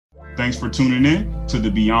Thanks for tuning in to the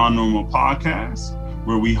Beyond Normal podcast,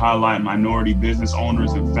 where we highlight minority business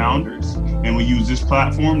owners and founders, and we use this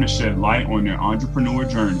platform to shed light on their entrepreneur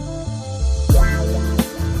journey.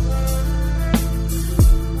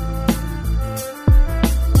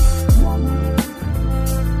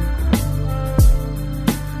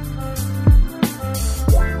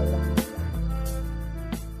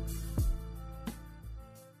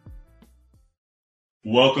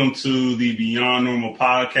 Welcome to the Beyond Normal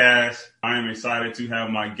podcast. I am excited to have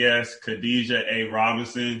my guest, Khadijah A.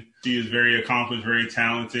 Robinson. She is very accomplished, very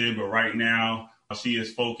talented, but right now she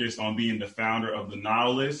is focused on being the founder of the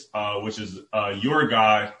Nile, which is your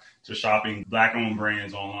guide to shopping Black-owned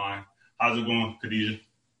brands online. How's it going, Khadijah?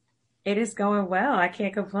 It is going well. I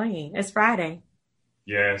can't complain. It's Friday.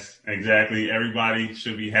 Yes, exactly. Everybody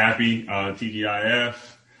should be happy. TGIF.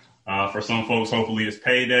 For some folks, hopefully it's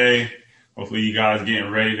payday. Hopefully you guys getting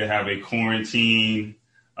ready to have a quarantined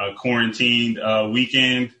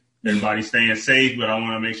weekend. Everybody staying safe, but I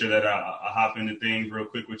want to make sure that I hop into things real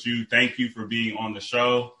quick with you. Thank you for being on the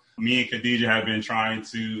show. Me and Khadijah have been trying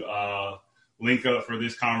to link up for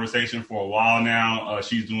this conversation for a while now.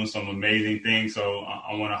 She's doing some amazing things, so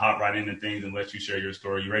I want to hop right into things and let you share your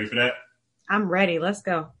story. You ready for that? I'm ready. Let's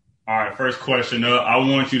go. All right, first question up. I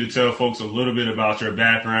want you to tell folks a little bit about your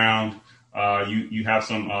background. You have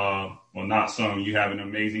you have an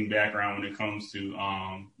amazing background when it comes to,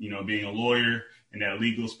 being a lawyer in that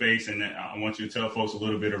legal space. And I want you to tell folks a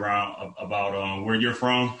little bit about where you're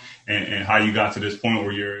from and how you got to this point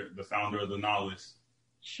where you're the founder of the Nile.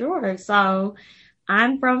 Sure. So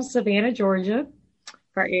I'm from Savannah, Georgia.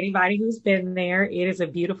 For anybody who's been there, it is a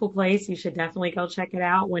beautiful place. You should definitely go check it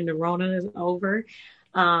out when the Rona is over.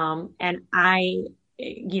 And I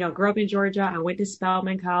grew up in Georgia. I went to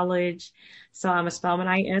Spelman College, so I'm a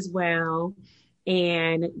Spelmanite as well.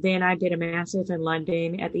 And then I did a master's in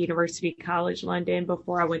London at the University College London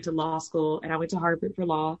before I went to law school. And I went to Harvard for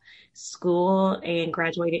law school and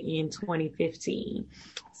graduated in 2015.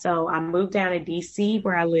 So I moved down to DC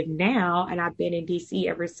where I live now, and I've been in DC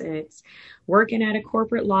ever since, working at a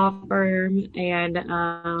corporate law firm and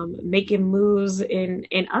making moves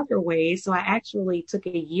in other ways. So I actually took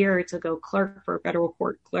a year to go clerk for a federal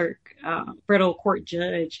court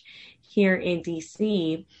judge here in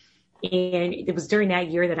DC. And it was during that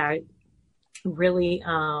year that I really,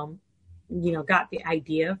 got the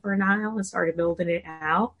idea for Nile and started building it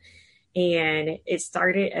out. And it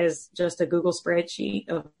started as just a Google spreadsheet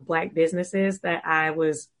of Black businesses that I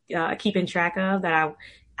was keeping track of, that I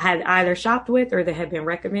had either shopped with or that had been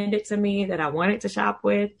recommended to me that I wanted to shop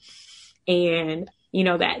with. And,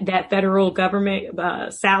 that federal government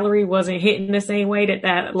salary wasn't hitting the same way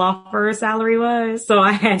that law firm salary was. So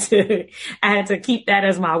I had to keep that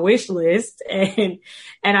as my wish list. And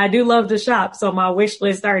I do love to shop. So my wish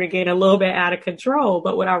list started getting a little bit out of control.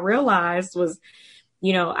 But what I realized was,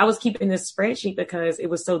 I was keeping this spreadsheet because it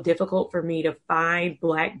was so difficult for me to find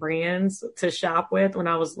Black brands to shop with when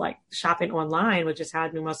I was like shopping online, which is how I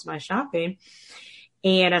do most of my shopping.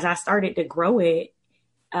 And as I started to grow it,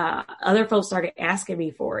 other folks started asking me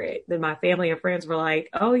for it. Then my family and friends were like,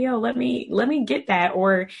 "Oh, let me get that."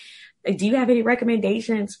 Or, "Do you have any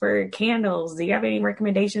recommendations for candles? Do you have any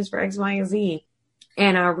recommendations for X, Y, and Z?"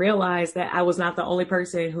 And I realized that I was not the only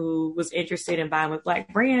person who was interested in buying with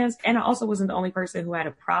Black brands. And I also wasn't the only person who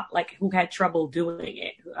had who had trouble doing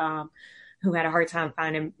it, who had a hard time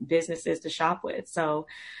finding businesses to shop with. So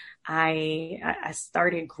I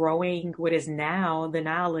started growing what is now the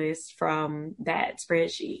Nile from that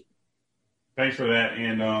spreadsheet. Thanks for that.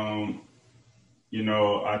 And, I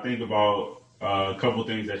think about a couple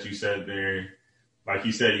things that you said there. Like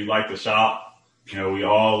you said, you like to shop. We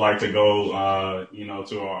all like to go,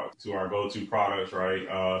 to our go-to products, right?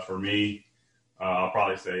 For me, I'll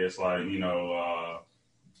probably say it's like, my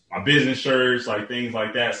business shirts, like things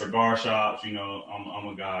like that, cigar shops, I'm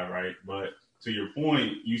a guy, right? But to your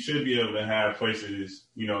point, you should be able to have places,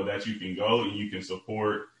 that you can go and you can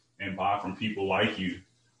support and buy from people like you.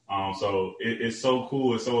 So it's so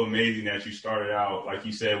cool. It's so amazing that you started out, like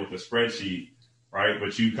you said, with a spreadsheet. Right.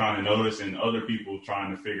 But you kind of noticing other people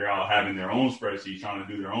trying to figure out having their own spreadsheet, trying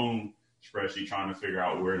to do their own spreadsheet, trying to figure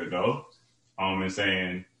out where to go. And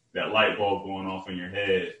saying that light bulb going off in your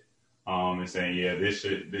head and saying, yeah, this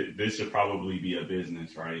should probably be a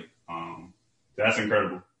business. Right. That's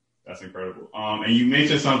incredible. That's incredible. And you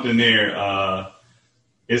mentioned something there.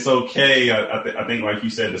 It's OK. I think, like you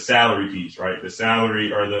said, the salary piece, right? The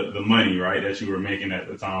salary or the money, right, that you were making at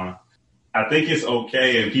the time. I think it's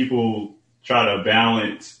OK. And people try to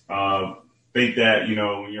balance, think that,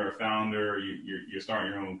 when you're a founder, you're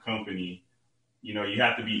starting your own company, you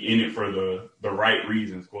have to be in it for the right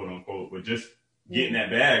reasons, quote unquote. But just getting that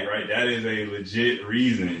bag, right? That is a legit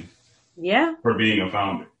reason Yeah. for being a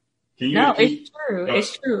founder. No, it's true.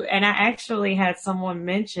 It's true. And I actually had someone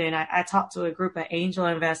mention, I talked to a group of angel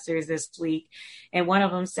investors this week, and one of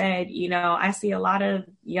them said, I see a lot of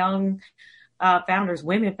young founders,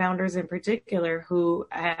 women founders in particular, who,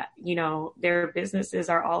 their businesses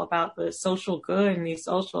are all about the social good and these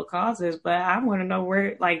social causes. But I want to know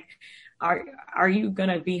where, like, are you going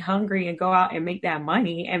to be hungry and go out and make that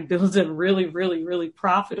money and build a really, really, really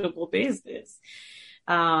profitable business?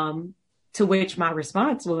 To which my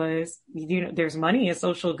response was, there's money in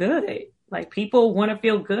social good. Like, people want to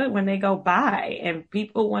feel good when they go buy, and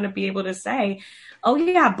people want to be able to say, oh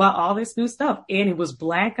yeah, I bought all this new stuff and it was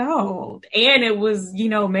Black owned and it was,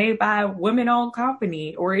 made by a women owned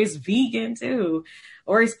company, or it's vegan too,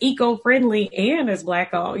 or it's eco-friendly and it's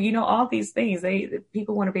Black owned, all these things.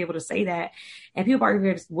 People want to be able to say that, and people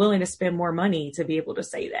are willing to spend more money to be able to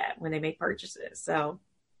say that when they make purchases. So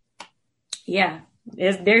yeah.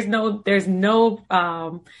 There's no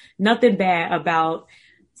nothing bad about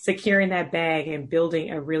securing that bag and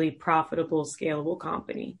building a really profitable, scalable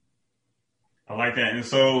company. I like that. And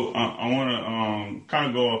so I want to kind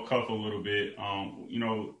of go off cuff a little bit.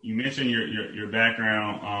 You mentioned your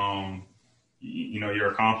background,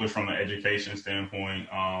 you're accomplished from an education standpoint.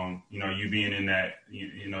 You being in that,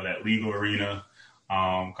 that legal arena,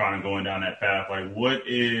 kind of going down that path. Like, what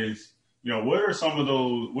are some of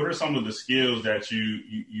the skills that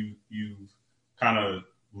you kind of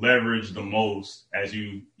leverage the most as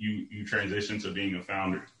you transition to being a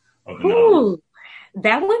founder of the Nile?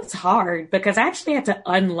 That one's hard because I actually had to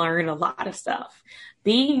unlearn a lot of stuff.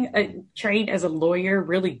 Being trained as a lawyer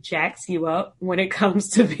really jacks you up when it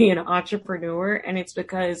comes to being an entrepreneur. And it's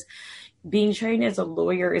because being trained as a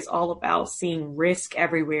lawyer is all about seeing risk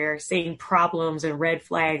everywhere, seeing problems and red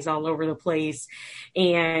flags all over the place,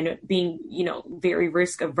 and being, very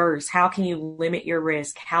risk averse. How can you limit your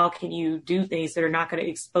risk? How can you do things that are not going to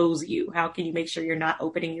expose you? How can you make sure you're not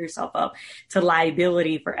opening yourself up to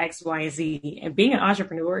liability for X, Y, and Z? And being an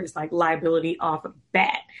entrepreneur is like liability off the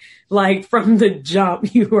bat. Like, from the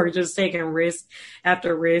jump, you are just taking risk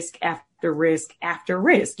after risk after risk after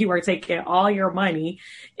risk. You are taking all your money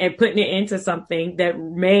and putting it into something that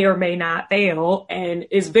may or may not fail, and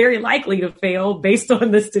is very likely to fail based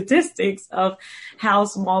on the statistics of how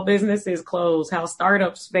small businesses close, how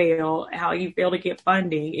startups fail, how you fail to get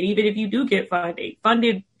funding. And even if you do get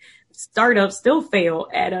funded startups still fail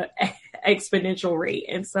at an exponential rate.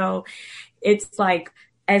 And so it's like,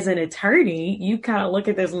 as an attorney, you kind of look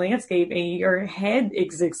at this landscape and your head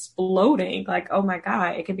is exploding. Like, oh my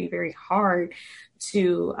God, it can be very hard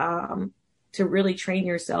to really train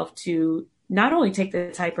yourself to not only take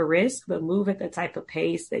the type of risk, but move at the type of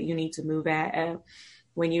pace that you need to move at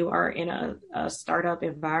when you are in a startup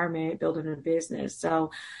environment, building a business.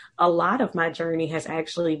 So a lot of my journey has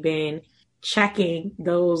actually been checking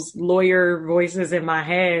those lawyer voices in my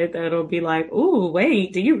head that'll be like, ooh,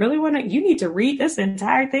 wait, do you really you need to read this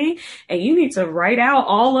entire thing, and you need to write out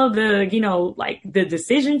all of the, like the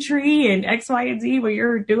decision tree and X, Y, and Z when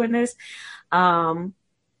you're doing this. And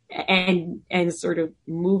sort of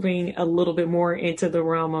moving a little bit more into the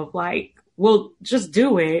realm of like, well, just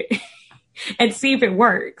do it and see if it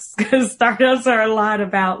works. Because startups are a lot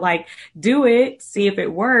about like, do it, see if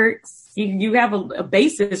it works. You have a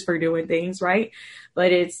basis for doing things, right?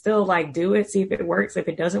 But it's still like, do it, see if it works. If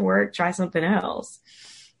it doesn't work, try something else.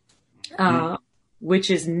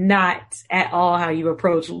 Which is not at all how you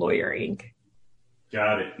approach lawyering.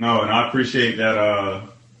 Got it. No, and I appreciate that,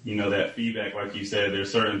 that feedback. Like you said,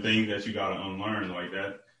 there's certain things that you got to unlearn like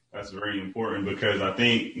that. That's very important, because I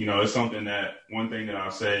think, it's something that, one thing that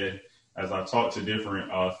I've said as I talk to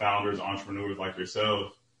different founders, entrepreneurs like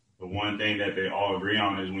yourself, the one thing that they all agree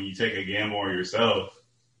on is when you take a gamble on yourself,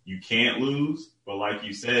 you can't lose. But like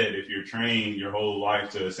you said, if you're trained your whole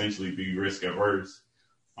life to essentially be risk averse,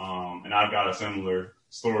 and I've got a similar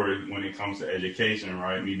story when it comes to education,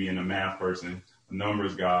 right? Me being a math person, a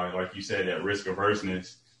numbers guy, like you said, that risk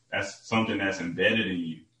averseness, that's something that's embedded in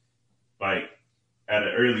you, like at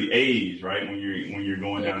an early age, right? When you're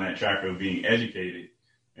going down that track of being educated.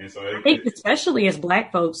 And so I think especially as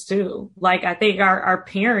Black folks too, like I think our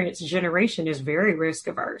parents' generation is very risk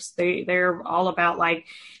averse. They're all about like,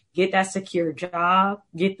 get that secure job,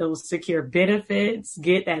 get those secure benefits,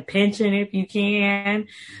 get that pension if you can,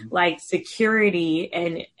 like security,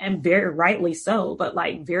 and very rightly so, but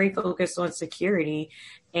like very focused on security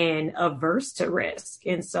and averse to risk.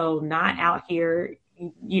 And so not out here,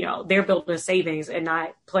 they're building savings and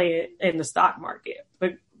not play it in the stock market.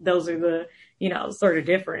 But those are the, sort of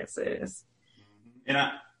differences.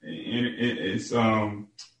 And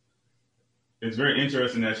it's very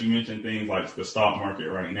interesting that you mentioned things like the stock market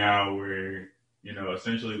right now, where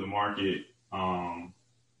essentially the market,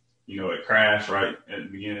 it crashed right at the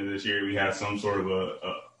beginning of this year. We had some sort of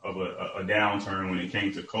a downturn when it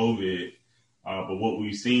came to COVID. But what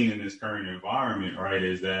we've seen in this current environment, right,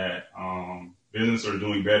 is that businesses are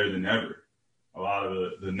doing better than ever. A lot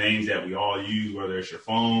of the names that we all use, whether it's your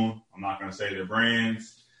phone, I'm not going to say their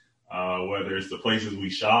brands, whether it's the places we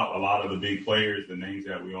shop, a lot of the big players, the names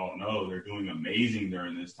that we all know, they're doing amazing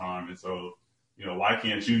during this time. And so, why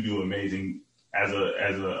can't you do amazing as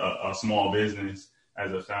a small business,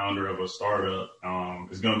 as a founder of a startup?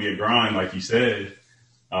 It's going to be a grind, like you said,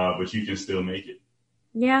 but you can still make it.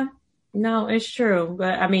 Yeah. No, it's true.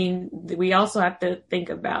 But I mean, we also have to think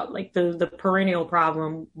about like the perennial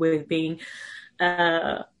problem with being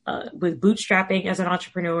with bootstrapping as an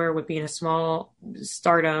entrepreneur, with being a small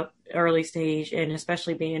startup, early stage, and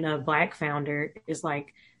especially being a Black founder is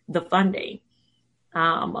like the funding.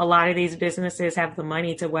 A lot of these businesses have the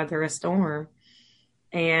money to weather a storm,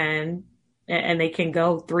 and they can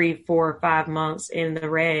go 3, 4, 5 months in the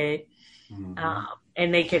red,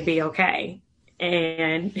 and they could be okay.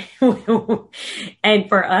 And and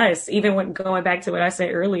for us, even when going back to what I said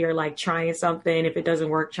earlier, like trying something, if it doesn't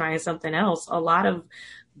work, trying something else, a lot of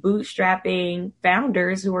bootstrapping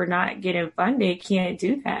founders who are not getting funded can't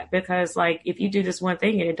do that, because like if you do this one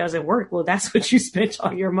thing and it doesn't work, well, that's what you spent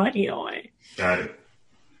all your money on. Got it.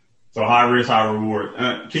 So high risk, high reward.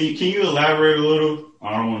 Can you elaborate a little?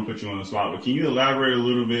 I don't want to put you on the spot, but can you elaborate a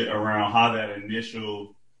little bit around how that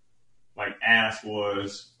initial ask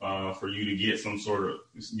was for you to get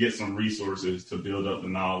some resources to build up the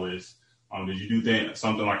knowledge? Did you do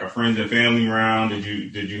something like a friends and family round?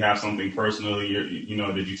 Did you have something personally?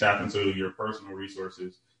 Did you tap into your personal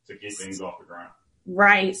resources to get things off the ground?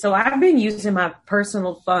 Right. So I've been using my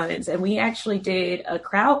personal funds, and we actually did a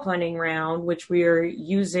crowdfunding round, which we're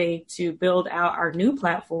using to build out our new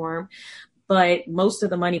platform. But most of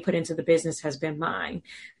the money put into the business has been mine.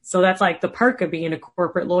 So that's like the perk of being a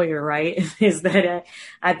corporate lawyer, right? Is that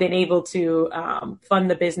I've been able to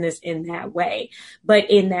fund the business in that way. But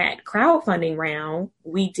in that crowdfunding round,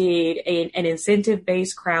 we did an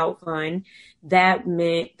incentive-based crowdfund. That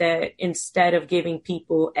meant that instead of giving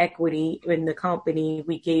people equity in the company,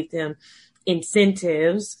 we gave them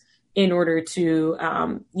incentives in order to,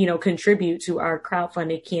 contribute to our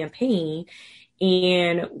crowdfunding campaign.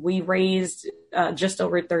 And we raised just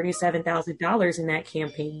over $37,000 in that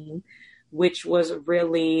campaign, which was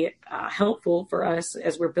really helpful for us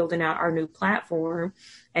as we're building out our new platform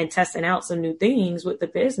and testing out some new things with the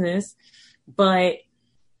business. But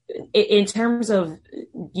in terms of,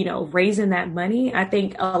 raising that money, I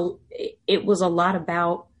think it was a lot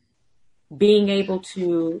about being able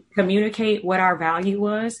to communicate what our value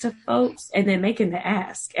was to folks and then making the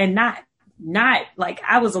ask, and not like,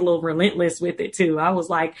 I was a little relentless with it too. I was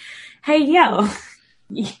like, hey, yo,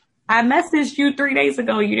 I messaged you 3 days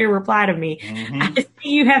ago. You didn't reply to me. Mm-hmm. I see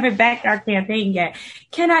you haven't backed our campaign yet.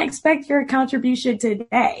 Can I expect your contribution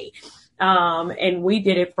today? And we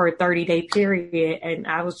did it for a 30-day period. And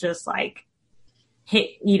I was just like,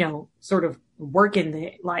 sort of working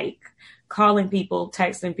it, like calling people,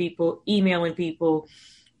 texting people, emailing people,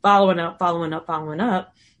 following up.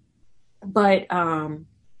 But,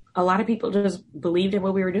 a lot of people just believed in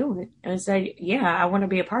what we were doing and said, yeah, I want to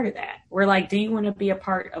be a part of that. We're like, do you want to be a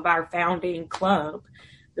part of our founding club?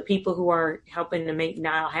 The people who are helping to make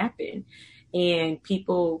Nile happen. And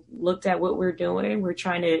people looked at what we're doing. We're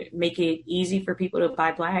trying to make it easy for people to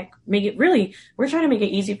buy Black. We're trying to make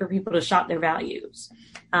it easy for people to shop their values,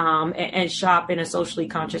 and shop in a socially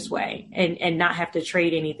conscious way, and not have to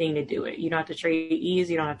trade anything to do it. You don't have to trade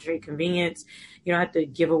ease. You don't have to trade convenience. You don't have to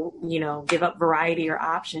give up variety or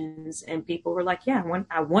options. And people were like, yeah,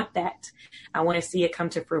 I want that. I want to see it come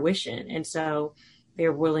to fruition. And so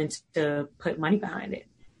they're willing to put money behind it.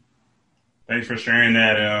 Thanks for sharing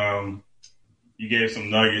that. You gave some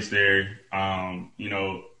nuggets there. I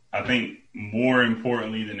think more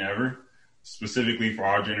importantly than ever, specifically for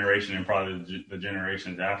our generation and probably the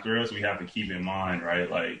generations after us, we have to keep in mind, right?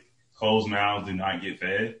 Like, closed mouths do not get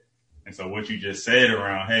fed. And so what you just said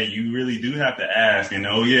around, hey, you really do have to ask. And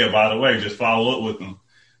oh yeah, by the way, just follow up with them.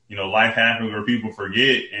 Life happens where people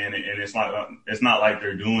forget, and it's not like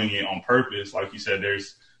they're doing it on purpose. Like you said,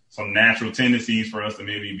 there's some natural tendencies for us to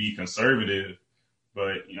maybe be conservative.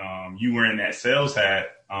 But you wearing that sales hat,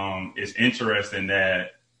 it's interesting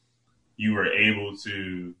that you were able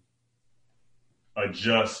to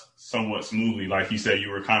adjust somewhat smoothly. Like you said, you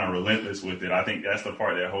were kind of relentless with it. I think that's the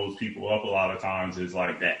part that holds people up a lot of times, is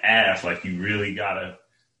like that ask. Like, you really gotta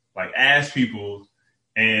ask people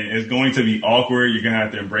and it's going to be awkward. You're going to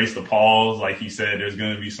have to embrace the pause. Like he said, there's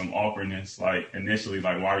going to be some awkwardness. Like initially,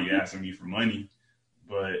 like, why are you asking me for money?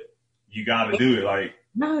 But you got to do it. Like,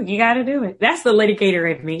 no, you got to do it. That's the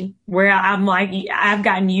litigator in me, where I'm like, I've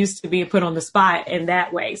gotten used to being put on the spot in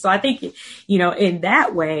that way. So I think, in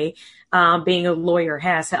that way, being a lawyer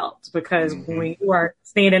has helped, because when you are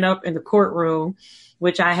standing up in the courtroom,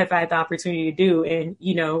 which I have had the opportunity to do, and,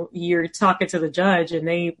 you're talking to the judge and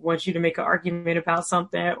they want you to make an argument about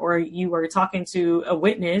something, or you are talking to a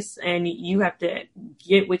witness and you have to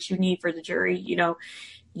get what you need for the jury,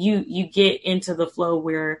 you get into the flow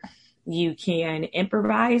where you can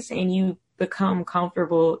improvise and you become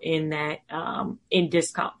comfortable in that, in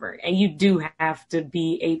discomfort. And you do have to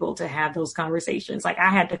be able to have those conversations. Like I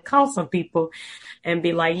had to call some people and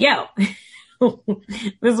be like, yo,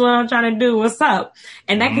 this is what I'm trying to do. What's up?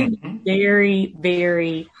 And that can be very,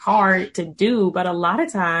 very hard to do. But a lot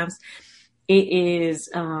of times it is,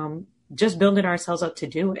 just building ourselves up to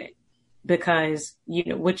do it, because,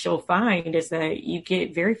 what you'll find is that you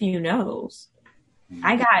get very few no's.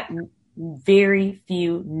 I got very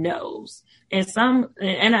few no's, and and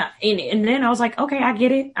then I was like, okay, I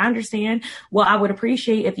get it. I understand. Well, I would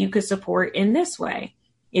appreciate if you could support in this way.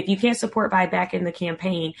 If you can't support by backing the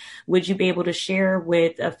campaign, would you be able to share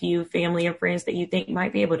with a few family and friends that you think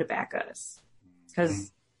might be able to back us?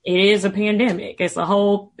 Because it is a pandemic. It's a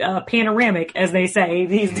whole panoramic, as they say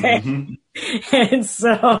these days. And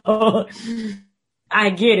so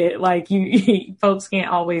I get it. Like you folks can't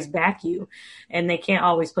always back you, and they can't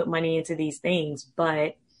always put money into these things,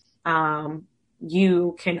 but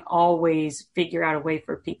you can always figure out a way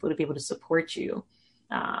for people to be able to support you,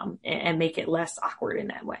 and make it less awkward in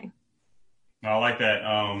that way. I like that.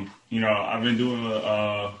 I've been doing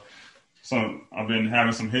I've been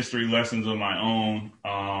having some history lessons of my own.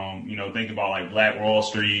 Thinking about like Black Wall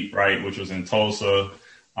Street, right, which was in Tulsa.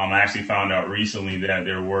 I actually found out recently that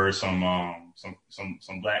there were some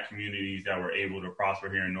Black communities that were able to prosper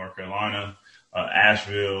here in North Carolina.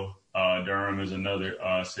 Asheville, Durham is another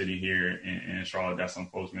city here in Charlotte that some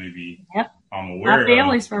folks may be aware of. My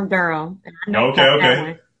family's from Durham.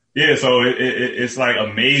 Okay. Yeah, so it's like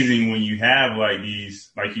amazing when you have like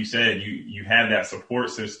these, like you said, you have that support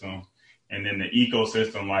system, and then the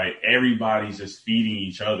ecosystem, like everybody's just feeding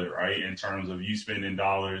each other, right? In terms of you spending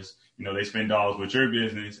dollars, they spend dollars with your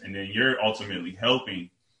business, and then you're ultimately helping,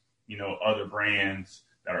 other brands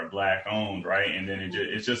that are Black owned, right? And then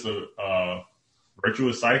it's just a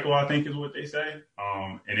virtuous cycle, I think is what they say.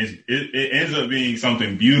 And it ends up being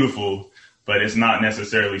something beautiful, but it's not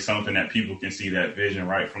necessarily something that people can see that vision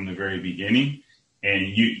right from the very beginning. And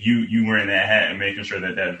you wearing that hat and making sure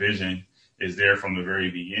that vision is there from the very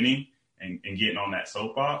beginning, and getting on that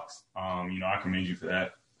soapbox. I commend you for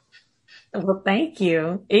that. Well, thank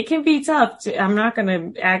you. It can be tough. I'm not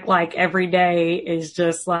going to act like every day is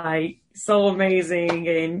just like so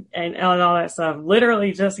amazing and all that stuff.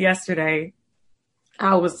 Literally just yesterday,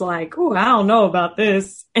 I was like, oh, I don't know about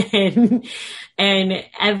this. And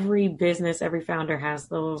every business, every founder has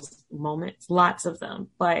those moments, lots of them.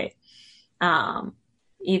 But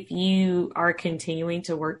if you are continuing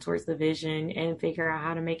to work towards the vision and figure out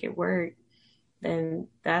how to make it work, then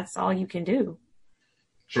that's all you can do.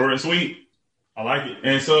 Short and sweet. I like it.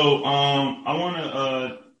 And so I want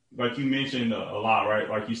to, like you mentioned a lot, right?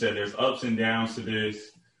 Like you said, there's ups and downs to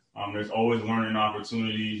this. There's always learning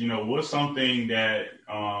opportunities. What's something that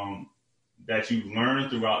you've learned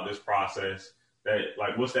throughout this process that,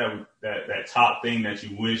 like, what's that top thing that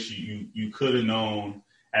you wish you could have known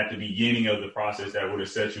at the beginning of the process that would have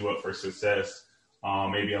set you up for success,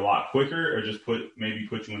 maybe a lot quicker, or just put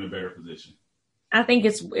you in a better position? I think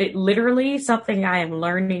it's literally something I am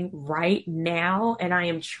learning right now, and I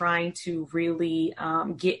am trying to really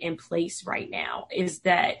get in place right now, is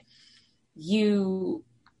that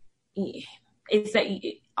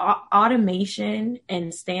automation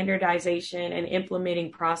and standardization and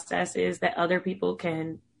implementing processes that other people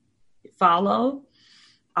can follow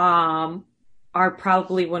are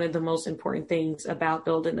probably one of the most important things about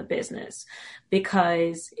building the business,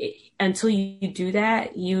 because until you do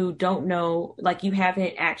that, you don't know, like you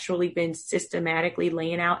haven't actually been systematically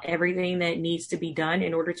laying out everything that needs to be done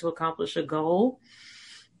in order to accomplish a goal.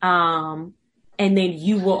 And then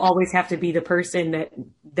you will always have to be the person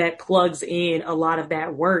that plugs in a lot of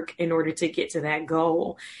that work in order to get to that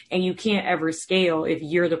goal. And you can't ever scale if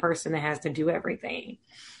you're the person that has to do everything.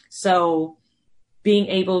 So being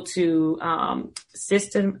able to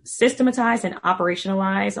systematize and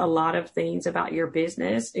operationalize a lot of things about your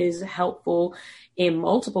business is helpful in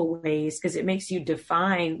multiple ways, because it makes you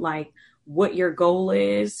define, like, what your goal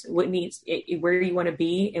is, where you want to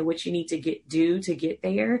be, and what you need to do to get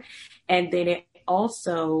there. And then it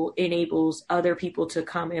also enables other people to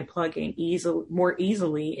come and plug in more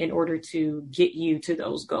easily in order to get you to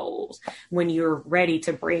those goals when you're ready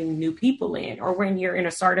to bring new people in, or when you're in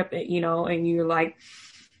a startup, and you're like,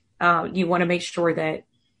 you want to make sure that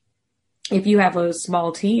if you have a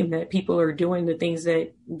small team, that people are doing the things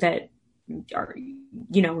that are,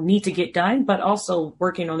 need to get done, but also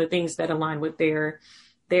working on the things that align with their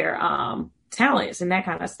talents and that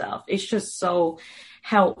kind of stuff. It's just so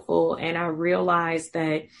helpful. And I realized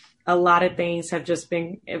that a lot of things have just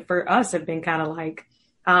been, for us, have been kind of like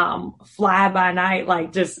fly by night,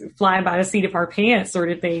 like just flying by the seat of our pants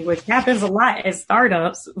sort of thing, which happens a lot as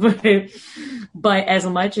startups. But as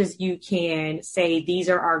much as you can say, these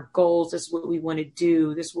are our goals, this is what we want to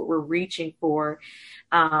do, this is what we're reaching for,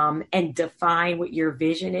 and define what your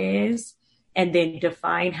vision is, and then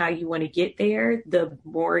define how you want to get there, the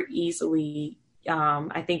more easily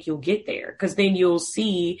I think you'll get there. Because then you'll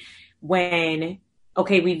see when,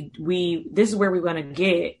 okay, we this is where we want to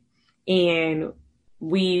get, and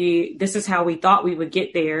this is how we thought we would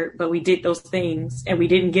get there, but we did those things and we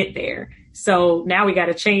didn't get there. So now we got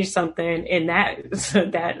to change something in that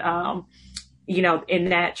in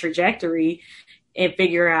that trajectory, and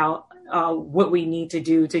figure out what we need to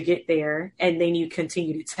do to get there. And then you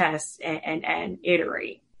continue to test and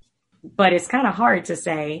iterate. But it's kind of hard to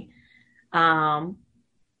say.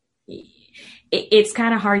 It's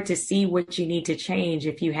kind of hard to see what you need to change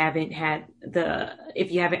if you haven't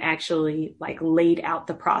actually like laid out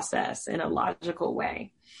the process in a logical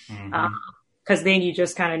way. Mm-hmm. Cause then you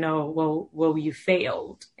just kind of know, well, you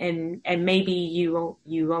failed, and maybe you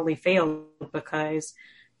only failed because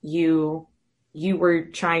you were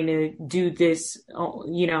trying to do this,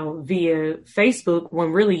 via Facebook,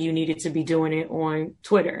 when really you needed to be doing it on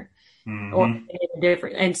Twitter. Mm-hmm. Or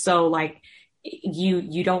different. And so like,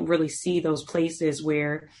 you don't really see those places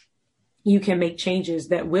where you can make changes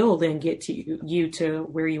that will then get to you to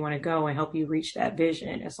where you want to go and help you reach that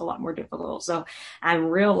vision. It's a lot more difficult. So I'm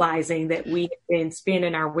realizing that we've been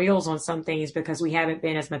spinning our wheels on some things because we haven't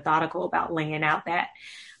been as methodical about laying out that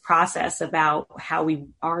process about how we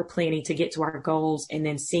are planning to get to our goals, and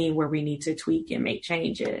then seeing where we need to tweak and make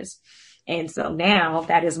changes. And so now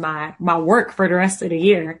that is my work for the rest of the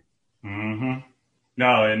year. Mm-hmm.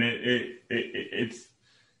 No, and it's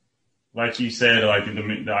like you said, like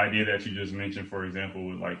the idea that you just mentioned, for example,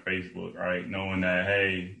 with like Facebook, right? Knowing that,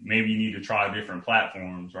 hey, maybe you need to try different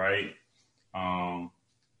platforms, right?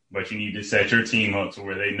 But you need to set your team up to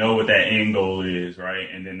where they know what that end goal is, right?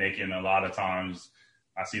 And then they can, a lot of times,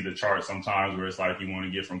 I see the chart sometimes where it's like you want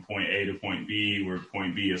to get from point A to point B, where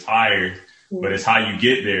point B is higher, but it's how you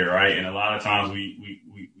get there, right? And a lot of times we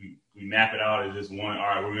map it out as just one, all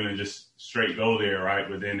right, we're going to just straight go there, right?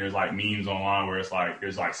 But then there's like memes online where it's like,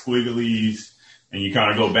 there's like squigglies, and you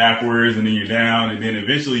kind of go backwards and then you're down, and then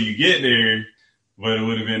eventually you get there. But it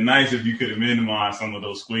would have been nice if you could have minimized some of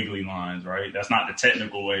those squiggly lines, right? That's not the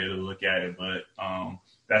technical way to look at it, but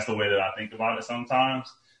that's the way that I think about it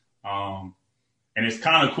sometimes. And it's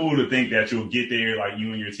kind of cool to think that you'll get there, like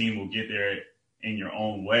you and your team will get there in your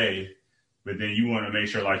own way. But then you want to make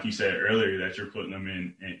sure, like you said earlier, that you're putting them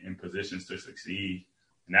in positions to succeed.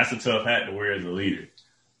 And that's a tough hat to wear as a leader.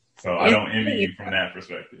 So I don't envy you from that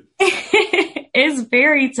perspective. It's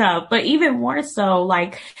very tough. But even more so,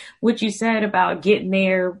 like what you said about getting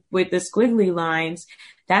there with the squiggly lines,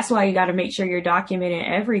 that's why you got to make sure you're documenting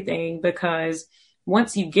everything, because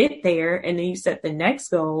once you get there and then you set the next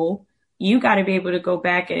goal, you got to be able to go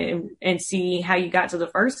back and see how you got to the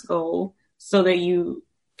first goal, so that you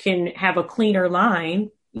can have a cleaner line,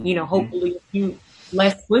 hopefully a few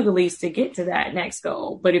less squigglies to get to that next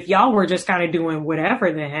goal. But if y'all were just kind of doing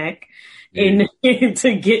whatever the heck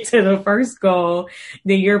to get to the first goal,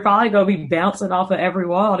 then you're probably going to be bouncing off of every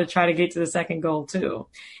wall to try to get to the second goal too.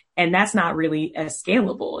 And that's not really as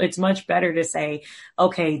scalable. It's much better to say,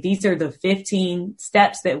 okay, these are the 15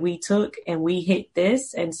 steps that we took and we hit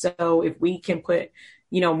this. And so if we can put,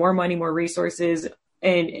 more money, more resources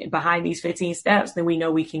and behind these 15 steps, then we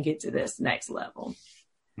know we can get to this next level.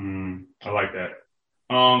 I like that.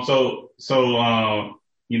 I've gone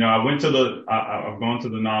to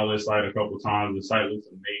the Nile site a couple of times. The site looks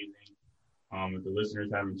amazing. If the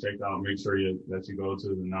listeners haven't checked out, make sure that you go to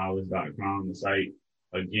the Nile.com. The site,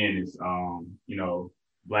 again, is,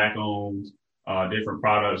 Black owned, different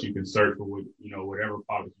products. You can search for whatever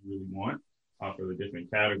product you really want, for the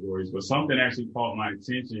different categories. But something actually caught my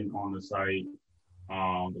attention on the site,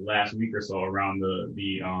 the last week or so, around the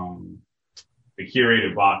the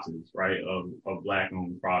curated boxes, right, of Black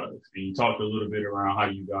owned products. And you talked a little bit around how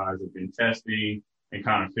you guys have been testing and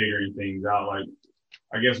kind of figuring things out. Like,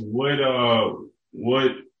 I guess what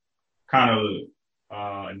kind of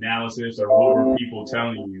analysis or what were people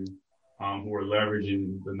telling you who are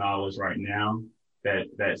leveraging the knowledge right now that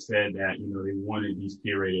said that, you know, they wanted these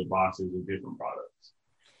curated boxes of different products?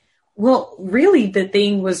 Well, really, the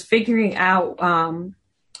thing was figuring out,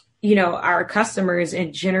 you know, our customers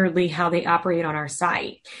and generally how they operate on our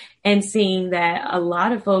site, and seeing that a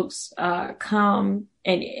lot of folks come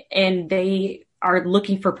and they are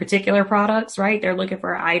looking for particular products, right? They're looking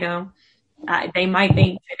for an item. They might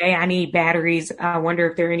think today I need batteries. I wonder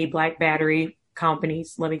if there are any Black battery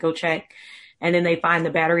companies. Let me go check. And then they find the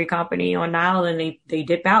battery company on Nile and they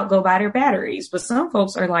dip out, go buy their batteries. But some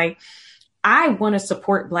folks are like, I want to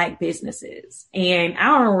support Black businesses and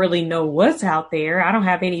I don't really know what's out there. I don't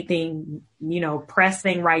have anything, you know,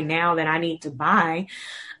 pressing right now that I need to buy.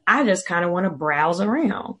 I just kind of want to browse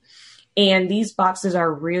around. And these boxes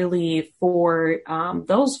are really for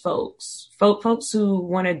those folks who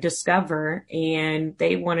want to discover and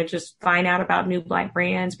they want to just find out about new Black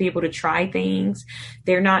brands, be able to try things.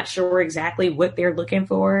 They're not sure exactly what they're looking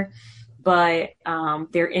for, but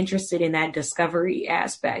they're interested in that discovery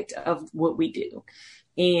aspect of what we do.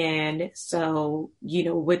 And so, you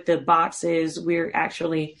know, with the boxes, we're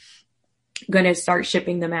actually going to start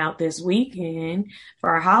shipping them out this weekend for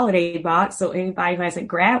our holiday box. So anybody who hasn't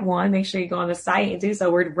grabbed one, make sure you go on the site and do so.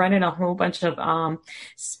 We're running a whole bunch of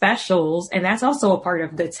specials. And that's also a part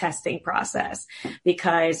of the testing process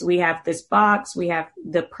because we have this box, we have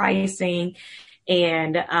the pricing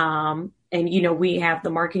and, you know, we have the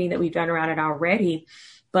marketing that we've done around it already,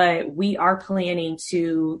 but we are planning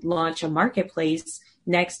to launch a marketplace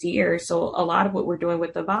next year. So a lot of what we're doing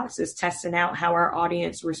with the box is testing out how our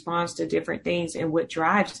audience responds to different things and what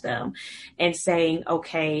drives them and saying,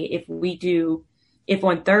 okay, if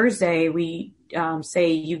on Thursday we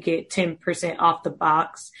say you get 10% off the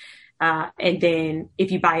box, and then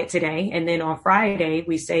if you buy it today, and then on Friday,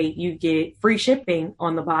 we say you get free shipping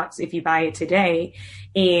on the box if you buy it today,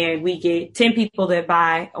 and we get 10 people that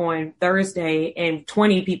buy on Thursday and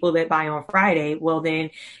 20 people that buy on Friday. Well, then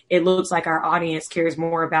it looks like our audience cares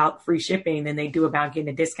more about free shipping than they do about getting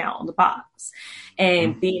a discount on the box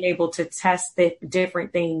and being able to test the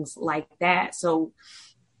different things like that. So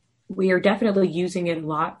we are definitely using it a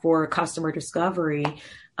lot for customer discovery.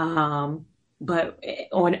 But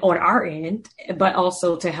on our end, but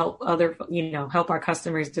also to help help our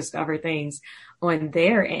customers discover things on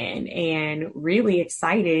their end, and really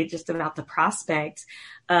excited just about the prospect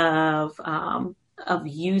of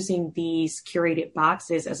using these curated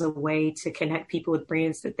boxes as a way to connect people with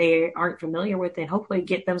brands that they aren't familiar with and hopefully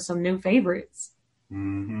get them some new favorites.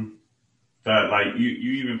 Mm-hmm. That, like, you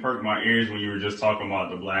even perked my ears when you were just talking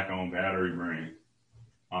about the Black owned battery brand.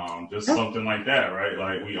 Just something like that, right?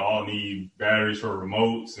 Like, we all need batteries for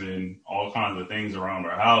remotes and all kinds of things around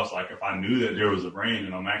our house. Like, if I knew that there was a brand,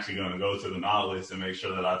 and I'm actually going to go to the Nile list and make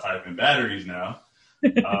sure that I type in batteries now.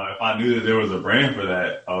 If I knew that there was a brand for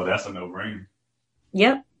that, oh, that's a no-brainer.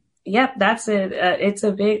 Yep. That's it. It's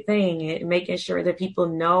a big thing, making sure that people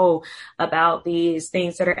know about these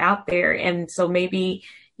things that are out there. And so maybe,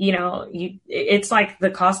 you know, it's like the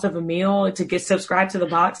cost of a meal to get subscribed to the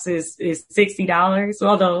box is $60.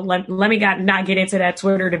 Although let me not get into that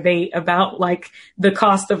Twitter debate about like the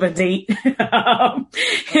cost of a date. But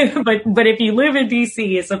if you live in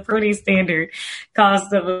DC, it's a pretty standard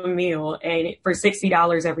cost of a meal. And for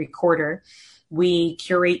 $60 every quarter, we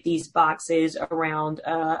curate these boxes around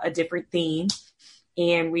a different theme.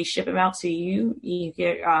 And we ship them out to you. You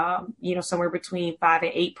get, somewhere between 5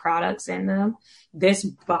 and 8 products in them. This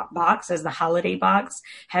box, as the holiday box,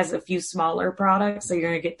 has a few smaller products. So you're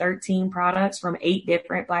going to get 13 products from 8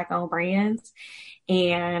 different Black-owned brands.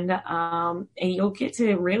 And you'll get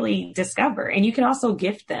to really discover. And you can also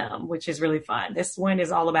gift them, which is really fun. This one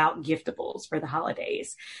is all about giftables for the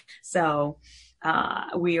holidays. So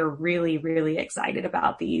we are really, really excited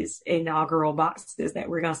about these inaugural boxes that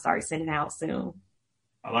we're going to start sending out soon.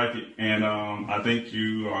 I like it. And I think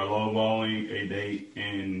you are lowballing a date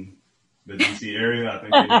in the DC area. I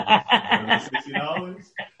think it's more than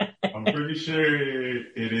 $60. I'm pretty sure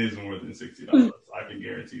it is more than $60. I can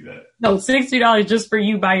guarantee that. No, $60 just for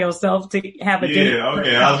you by yourself to have a date. Yeah,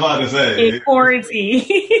 okay. I was about to say. In quarantine.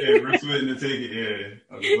 Yeah, we're splitting the ticket. Yeah,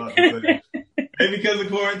 I was about to say. Maybe because of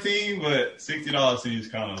quarantine, but $60 seems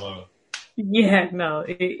kind of low. Yeah, no,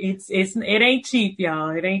 it ain't cheap, y'all.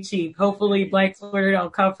 It ain't cheap. Hopefully Black Twitter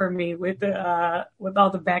don't come for me with all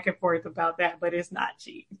the back and forth about that, but it's not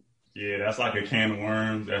cheap. Yeah, that's like a can of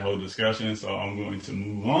worms, that whole discussion. So I'm going to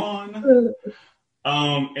move on.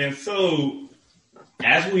 And so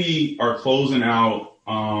as we are closing out,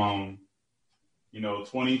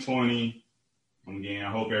 2020, again,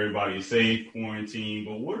 I hope everybody is safe, quarantine,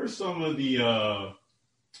 but what are some of the,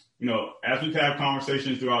 as we've had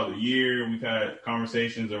conversations throughout the year, we've had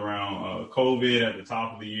conversations around COVID at the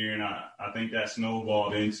top of the year, and I think that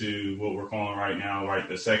snowballed into what we're calling right now, right,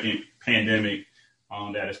 the second pandemic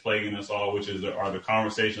that is plaguing us all, which are the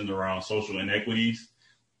conversations around social inequities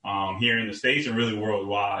here in the States and really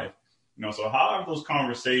worldwide. So how have those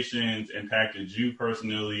conversations impacted you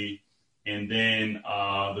personally, and then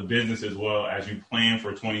the business as well as you plan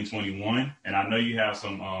for 2021? And I know you have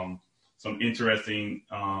some interesting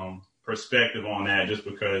perspective on that, just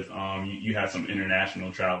because you had some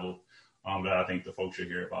international travel that I think the folks should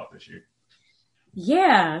hear about this year.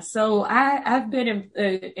 Yeah, so I've been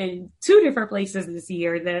in two different places this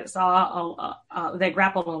year that saw that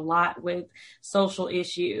grappled a lot with social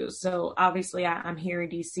issues. So obviously I'm here in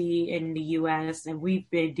DC in the US, and we've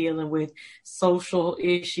been dealing with social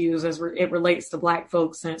issues as it relates to Black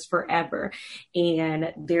folks since forever.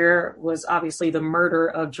 And there was obviously the murder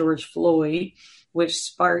of George Floyd, which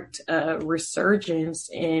sparked a resurgence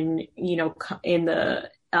in the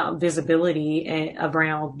visibility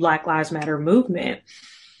around Black Lives Matter movement.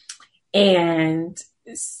 And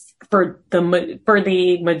for the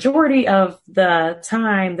majority of the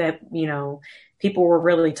time that, people were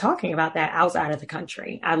really talking about that outside of the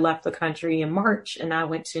country. I left the country in March and I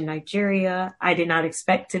went to Nigeria. I did not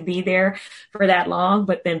expect to be there for that long,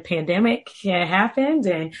 but then pandemic happened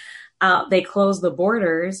and they closed the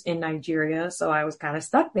borders in Nigeria. So I was kind of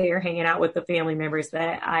stuck there hanging out with the family members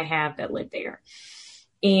that I have that live there.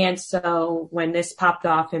 And so when this popped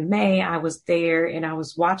off in May, I was there and I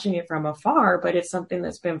was watching it from afar, but it's something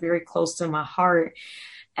that's been very close to my heart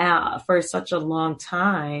for such a long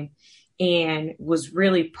time, and was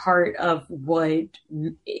really part of what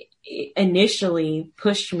initially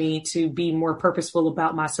pushed me to be more purposeful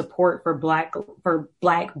about my support for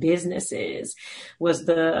Black businesses, was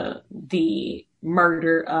the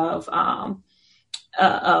murder of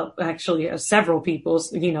actually several people.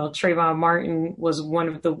 Trayvon Martin was one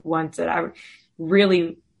of the ones that I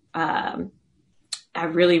really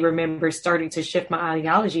remember starting to shift my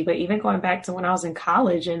ideology. But even going back to when I was in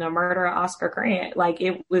college and the murder of Oscar Grant,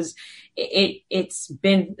 it's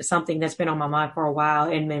been something that's been on my mind for a while.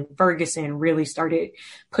 And then Ferguson really started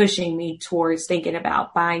pushing me towards thinking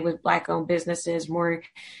about buying with Black-owned businesses more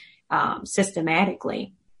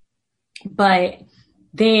systematically. But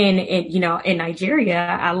then, in Nigeria,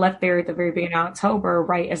 I left there at the very beginning of October,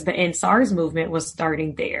 right as the End SARS movement was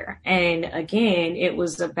starting there. And again, it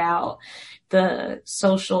was about the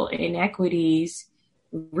social inequities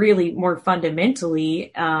really more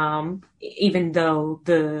fundamentally, even though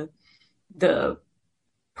the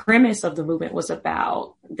premise of the movement was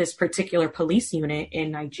about this particular police unit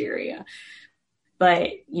in Nigeria. But,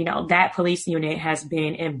 that police unit has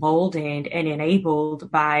been emboldened and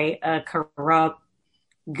enabled by a corrupt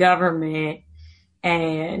government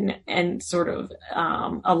and sort of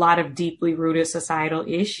a lot of deeply rooted societal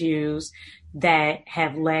issues that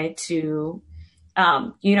have led to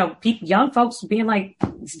young folks being like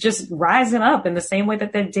just rising up in the same way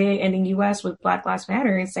that they did in the US with Black Lives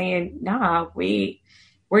Matter and saying, nah, we're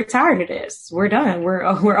tired of this. We're done. We're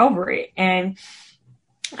over it. And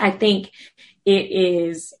I think it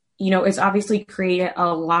is, it's obviously created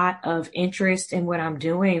a lot of interest in what I'm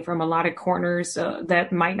doing from a lot of corners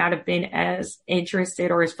that might not have been as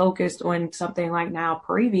interested or as focused on something like Nile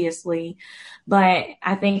previously. But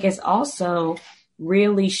I think it's also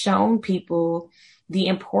really shown people the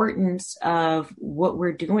importance of what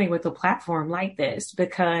we're doing with a platform like this,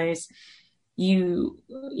 because we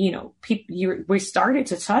started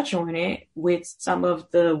to touch on it with some of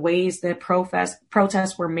the ways that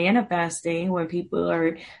protests were manifesting when people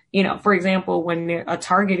are, for example, when a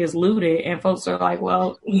Target is looted and folks are like,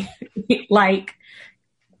 well, like,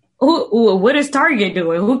 what is Target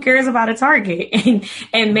doing? Who cares about a Target?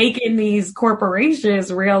 And making these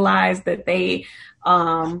corporations realize that they,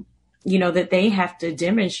 that they have to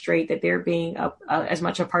demonstrate that they're being as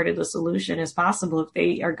much a part of the solution as possible if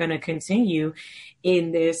they are going to continue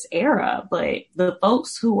in this era. But the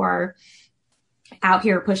folks who are out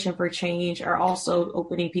here pushing for change are also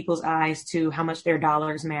opening people's eyes to how much their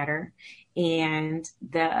dollars matter. And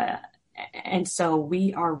so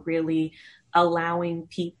we are really allowing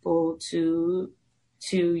people to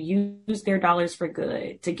use their dollars for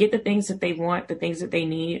good, to get the things that they want, the things that they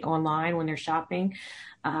need online when they're shopping,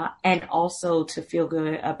 and also to feel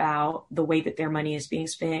good about the way that their money is being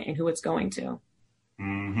spent and who it's going to.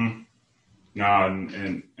 Mm-hmm. Nah,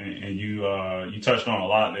 and you touched on a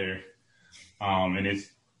lot there, and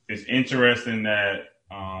it's interesting that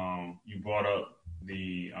you brought up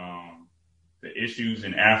the issues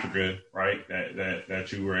in Africa, right?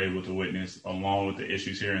 That you were able to witness, along with the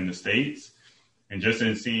issues here in the States, and just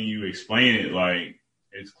in seeing you explain it, like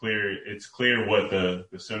it's clear what the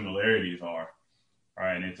similarities are,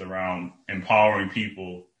 right? And it's around empowering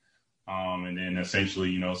people, and then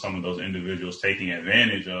essentially, some of those individuals taking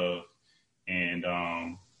advantage of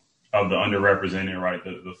the underrepresented, right?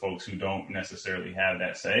 The folks who don't necessarily have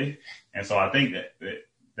that say. And so I think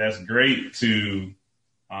that's great to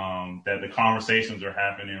that the conversations are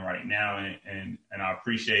happening right now, and I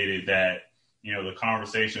appreciated that the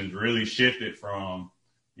conversations really shifted from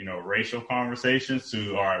racial conversations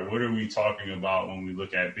to, all right, what are we talking about when we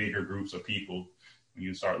look at bigger groups of people? When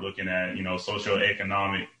you start looking at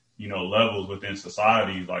socioeconomic levels within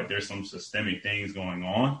societies, like there's some systemic things going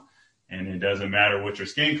on, and it doesn't matter what your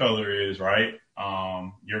skin color is, right?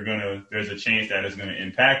 There's a chance that it's gonna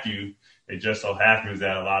impact you. It just so happens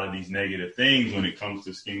that a lot of these negative things, when it comes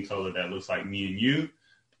to skin color that looks like me and you,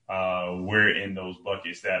 we're in those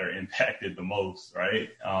buckets that are impacted the most, right?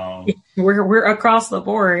 We're across the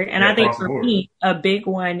board, and I think for board. me, a big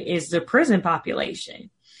one is the prison population.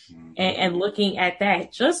 And looking at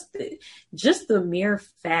that, just the mere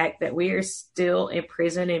fact that we are still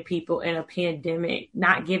imprisoning people in a pandemic,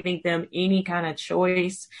 not giving them any kind of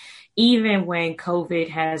choice, even when COVID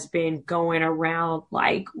has been going around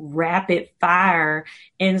like rapid fire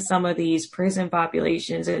in some of these prison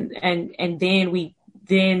populations, and then we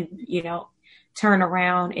turn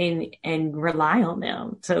around and rely on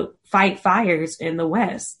them to fight fires in the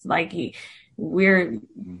West. Like we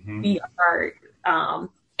are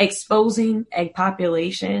exposing a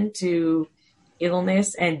population to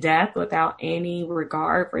illness and death without any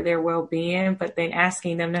regard for their well-being, but then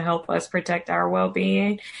asking them to help us protect our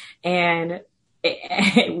well-being.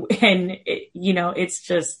 It's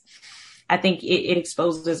just, I think it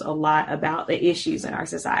exposes a lot about the issues in our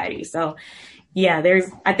society. So yeah,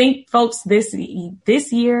 I think folks this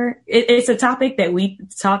year, it's a topic that we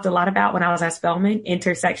talked a lot about when I was at Spelman,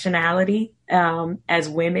 intersectionality, as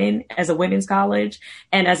women, as a women's college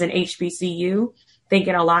and as an HBCU,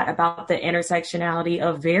 thinking a lot about the intersectionality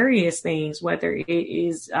of various things, whether it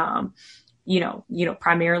is,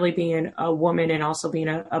 primarily being a woman and also being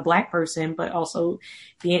a Black person, but also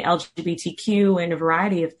being LGBTQ and a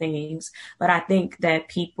variety of things. But I think that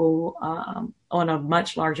people on a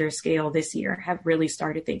much larger scale this year have really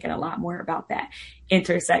started thinking a lot more about that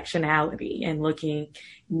intersectionality and looking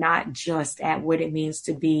not just at what it means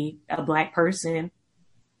to be a Black person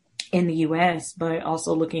in the US, but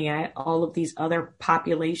also looking at all of these other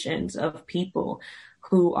populations of people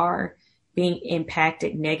who are being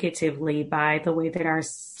impacted negatively by the way that our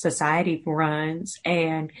society runs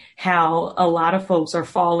and how a lot of folks are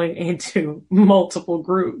falling into multiple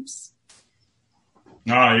groups.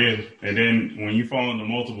 Oh, yeah. And then when you fall into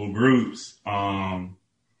multiple groups,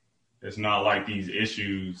 it's not like these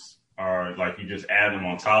issues are like you just add them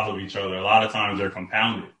on top of each other. A lot of times they're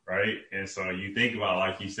compounded, right? And so you think about,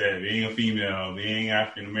 like you said, being a female, being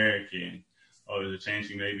African American, or there's a chance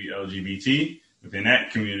you may be LGBT. Within that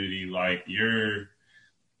community, like your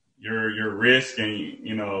risk,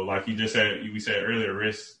 and like you just said, we said earlier,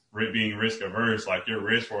 being risk averse, like your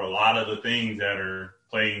risk for a lot of the things that are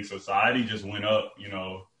plaguing society just went up,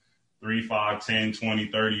 3, 5, 10, 20,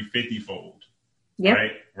 30, 50 fold, yep.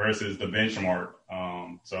 Right? Versus the benchmark.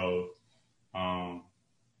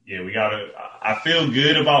 I feel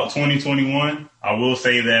good about 2021. I will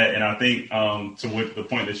say that. And I think, to the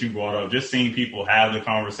point that you brought up, just seeing people have the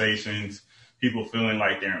conversations, people feeling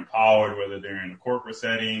like they're empowered, whether they're in a corporate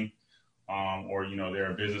setting, or,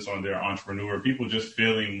 they're a business owner, they're an entrepreneur, people just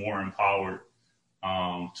feeling more empowered,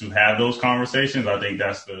 to have those conversations. I think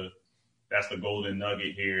that's the golden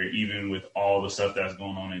nugget here, even with all the stuff that's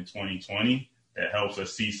going on in 2020, that helps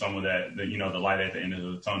us see some of that, the light at the end of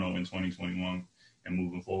the tunnel in 2021 and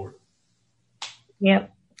moving forward.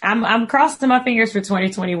 Yep. I'm crossing my fingers for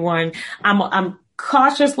 2021. I'm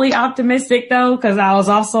cautiously optimistic though, because I was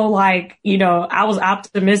also like, I was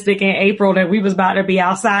optimistic in April that we was about to be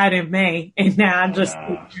outside in May, and now I'm just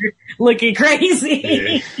looking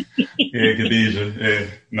crazy. Yeah, Khadijah. Yeah,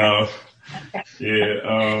 no.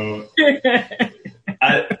 Yeah.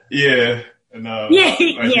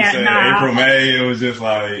 Like you said, April, May, it was just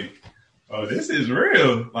like, oh, this is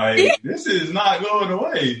real. Like, this is not going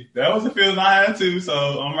away. That was the feeling I had too.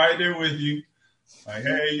 So I'm right there with you. Like,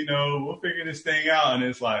 hey, we'll figure this thing out. And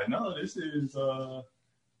it's like, no, this is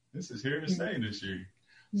here to stay this year.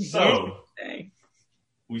 So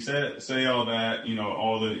we say all that,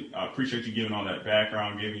 I appreciate you giving all that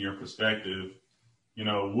background, giving your perspective.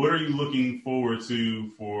 What are you looking forward to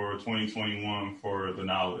for 2021 for the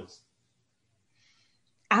Nihilist?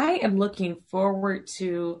 I am looking forward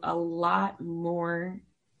to a lot more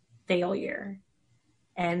failure.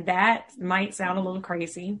 And that might sound a little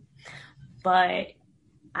crazy, but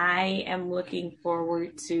I am looking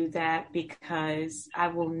forward to that because I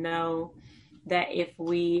will know that if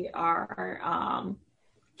we are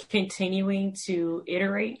continuing to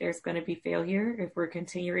iterate, there's going to be failure. If we're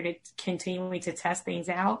continuing to test things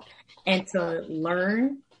out and to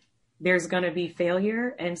learn, there's going to be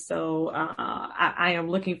failure. And so I am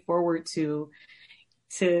looking forward to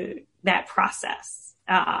that process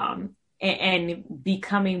and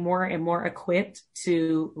becoming more and more equipped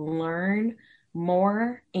to learn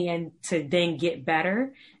more and to then get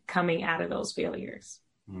better coming out of those failures.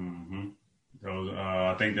 Mm-hmm.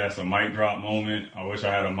 I think that's a mic drop moment. I wish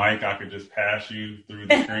I had a mic I could just pass you through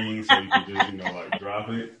the screen so you could just, drop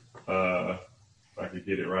it. If I could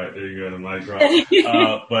get it right, there you go, the mic drop.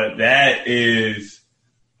 But that is,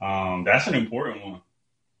 that's an important one.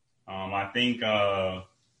 I think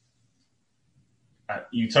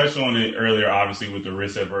you touched on it earlier, obviously, with the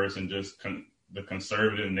risk averse and just the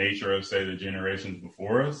conservative nature of, say, the generations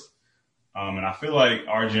before us. And I feel like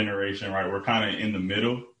our generation, right, we're kind of in the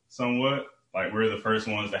middle somewhat. Like we're the first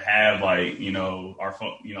ones to have our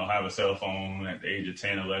phone, have a cell phone at the age of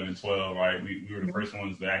 10, 11, 12, right? We were the first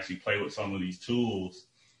ones to actually play with some of these tools.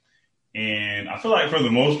 And I feel like for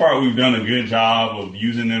the most part, we've done a good job of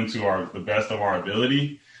using them to the best of our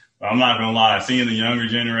ability. But I'm not going to lie, seeing the younger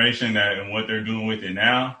generation and what they're doing with it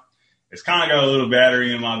now, it's kind of got a little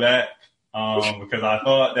battery in my back because I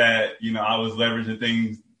thought that, I was leveraging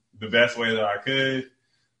things the best way that I could.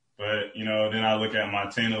 But, then I look at my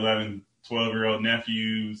 10, 11, 12-year-old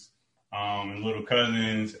nephews and little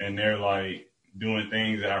cousins, and they're like doing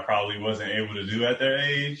things that I probably wasn't able to do at their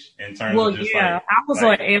age in terms of just I was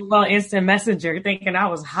on AOL Instant Messenger thinking I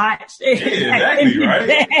was hot. Yeah, exactly,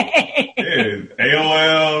 right? Yeah,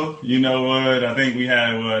 AOL, you know what? I think we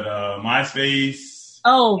had MySpace.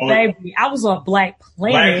 Oh, baby. I was on Black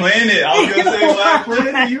Planet. Black Planet. I was going to say Black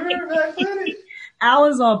Planet. You were Black Planet. I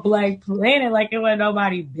was on Black Planet like it wasn't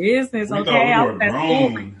nobody's business. Okay, I was at school.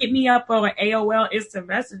 Hit me up on AOL Instant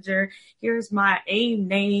Messenger. Here's my AIM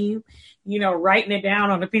name. Writing it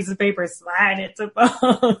down on a piece of paper, sliding it to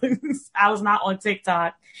phones. I was not on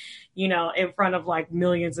TikTok, in front of like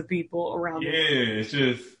millions of people around. Yeah, it's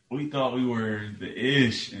just we thought we were the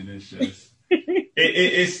ish, and it's just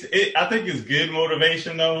I think it's good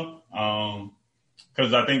motivation though.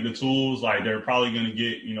 Because I think the tools, they're probably going to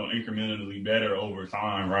get, incrementally better over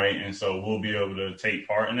time, right? And so we'll be able to take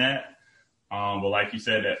part in that. But like you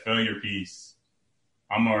said, that failure piece,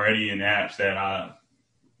 I'm already in apps that I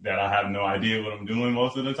have no idea what I'm doing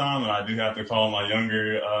most of the time, and I do have to call my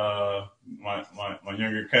younger my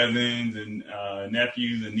younger cousins and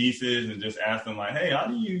nephews and nieces and just ask them like, hey, how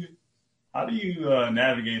do you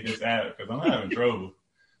navigate this app? Because I'm having trouble.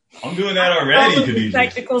 I'm doing that already, Khadijah.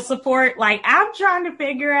 Technical support, I'm trying to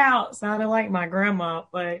figure out. Sounded like my grandma,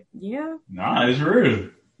 but yeah. Nah, it's real.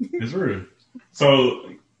 It's real. So,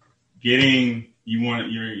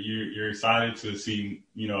 you're excited to see,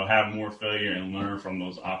 have more failure and learn from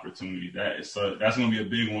those opportunities. That's going to be a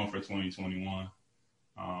big one for 2021.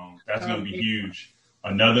 That's going to be huge.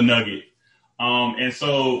 Another nugget. And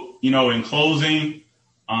so, in closing,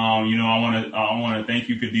 I want to thank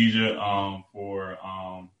you, Khadijah, for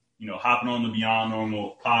hopping on the Beyond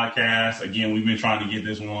Normal podcast. Again, we've been trying to get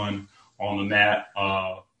this one on the map,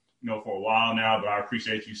 for a while now, but I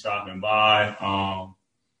appreciate you stopping by. I'm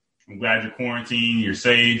glad you're quarantined, you're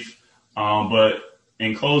safe. But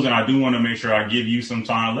in closing, I do want to make sure I give you some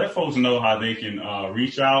time. Let folks know how they can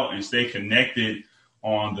reach out and stay connected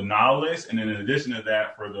on the Nihilist. And then in addition to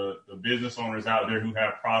that, for the business owners out there who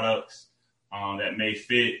have products that may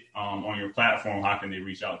fit on your platform, how can they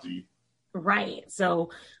reach out to you? Right. So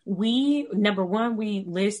number one, we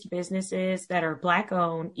list businesses that are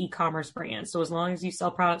Black-owned e-commerce brands. So as long as you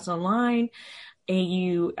sell products online and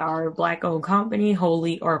you are a Black-owned company,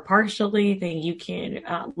 wholly or partially, then you can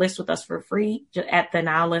list with us for free at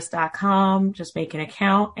thenihilist.com. Just make an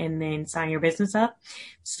account and then sign your business up.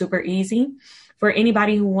 Super easy. For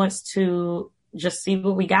anybody who wants to just see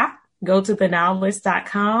what we got, go to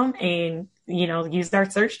thenihilist.com and use our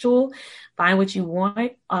search tool, find what you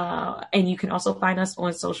want. And you can also find us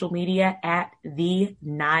on social media at the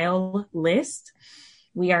Nile List.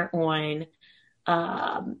 We are on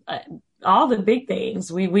all the big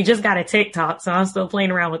things. We just got a TikTok, so I'm still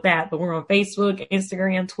playing around with that, but we're on Facebook,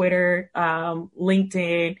 Instagram, Twitter,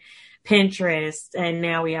 LinkedIn, Pinterest, and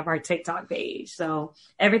now we have our TikTok page. So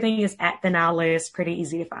everything is at the Nile list, pretty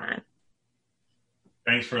easy to find.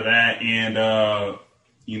 Thanks for that. And,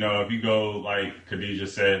 if you go, like Khadija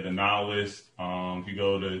said, the Nile list, if you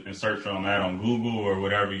go to and search on that on Google or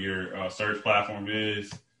whatever your search platform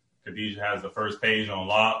is, Khadija has the first page on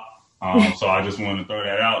lock. So I just want to throw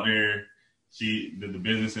that out there. The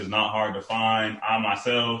business is not hard to find.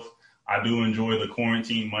 I do enjoy the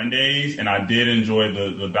quarantine Mondays, and I did enjoy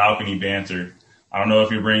the balcony banter. I don't know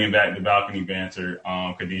if you're bringing back the balcony banter,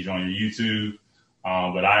 Khadija, on your YouTube,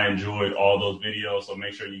 but I enjoyed all those videos, so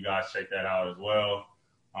make sure you guys check that out as well.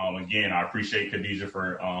 Again, I appreciate Khadija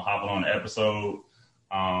for hopping on the episode.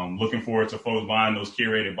 Looking forward to folks buying those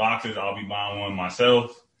curated boxes. I'll be buying one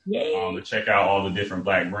myself. To check out all the different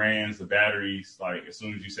black brands, the batteries. Like as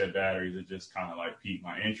soon as you said batteries, it just kind of like piqued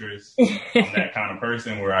my interest. I'm that kind of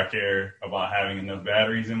person where I care about having enough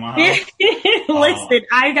batteries in my house. Listen,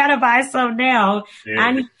 I gotta buy some now. Yeah.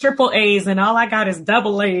 I need triple A's, and all I got is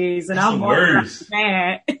double A's, and I'm worse.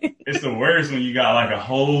 Mad. It's the worst when you got like a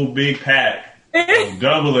whole big pack of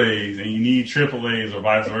double A's, and you need triple A's or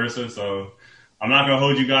vice versa. So I'm not going to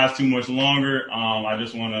hold you guys too much longer. I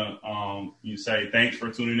just want to say thanks for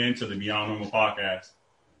tuning in to the Beyond Normal podcast.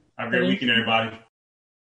 Have a great weekend, everybody.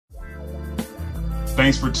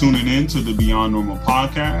 Thanks for tuning in to the Beyond Normal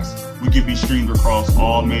podcast. We can be streamed across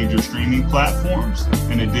all major streaming platforms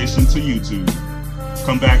in addition to YouTube.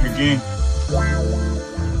 Come back again. Wow.